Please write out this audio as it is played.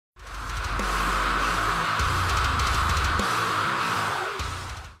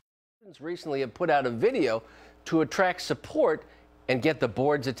Recently have put out a video to attract support and get the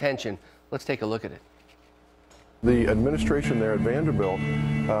board's attention. Let's take a look at it. The administration there at Vanderbilt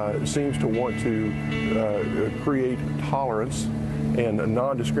seems to want to create tolerance and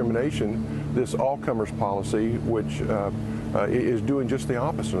non-discrimination, this all-comers policy, which is doing just the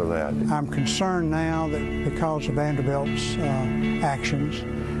opposite of that. I'm concerned now that because of Vanderbilt's actions,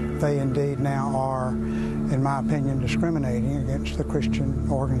 they indeed now are, in my opinion, discriminating against the Christian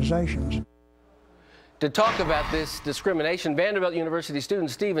organizations. To talk about this discrimination, Vanderbilt University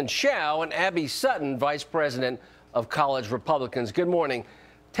student Stephen Hsiao and Abby Sutton, Vice President of College Republicans. Good morning.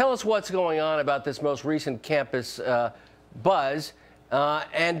 Tell us what's going on about this most recent campus buzz,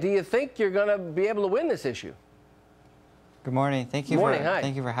 and do you think you're going to be able to win this issue? Good morning. Thank you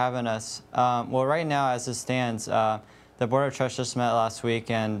for having us. Well, right now, as it stands, the Board of Trustees just met last week,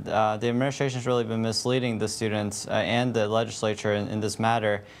 and the administration has really been misleading the students and the legislature in this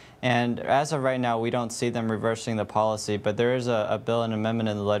matter. And as of right now, we don't see them reversing the policy, but there is a bill and amendment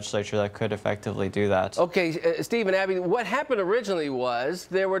in the legislature that could effectively do that. Okay, Steve and Abby, what happened originally was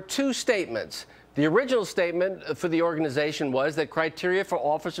there were two statements. The original statement for the organization was that criteria for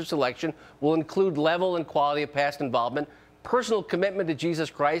officer selection will include level and quality of past involvement, personal commitment to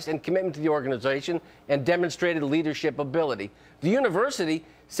Jesus Christ, and commitment to the organization, and demonstrated leadership ability. The university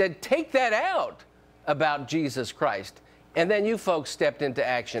said, take that out about Jesus Christ. And then you folks stepped into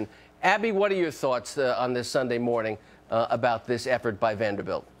action. Abby, what are your thoughts on this Sunday morning about this effort by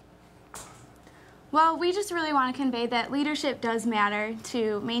Vanderbilt? Well, we just really want to convey that leadership does matter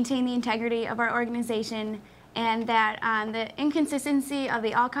to maintain the integrity of our organization, and that the inconsistency of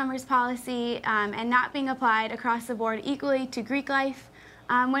the all-comers policy and not being applied across the board equally to Greek life,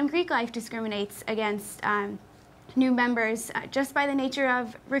 when Greek life discriminates against new members just by the nature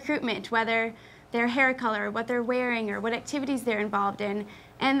of recruitment, whether their hair color, what they're wearing, or what activities they're involved in.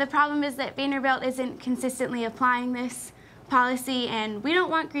 And the problem is that Vanderbilt isn't consistently applying this policy, and we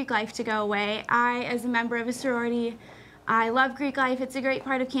don't want Greek life to go away. I, as a member of a sorority, I love Greek life. It's a great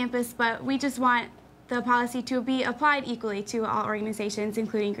part of campus, but we just want the policy to be applied equally to all organizations,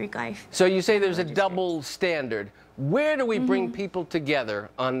 including Greek life. So you say there's a double standard. Where do we bring people together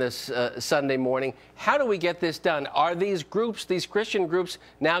on this Sunday morning? How do we get this done? Are these groups, these Christian groups,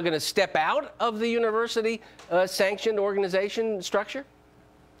 now going to step out of the university sanctioned organization structure?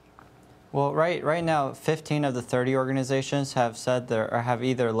 Well, right now, 15 of the 30 organizations have said have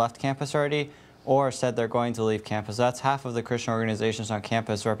either left campus already or said they're going to leave campus. That's half of the Christian organizations on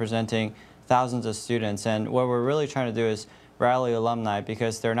campus, representing thousands of students. And what we're really trying to do is rally alumni,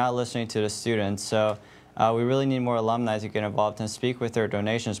 because they're not listening to the students. So we really need more alumni to get involved and speak with their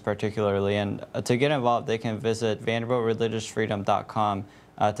donations particularly. And to get involved, they can visit vanderbiltreligiousfreedom.com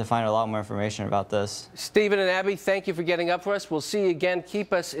to find a lot more information about this. Stephen and Abby, thank you for getting up for us. We'll see you again.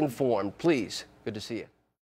 Keep us informed, please. Good to see you.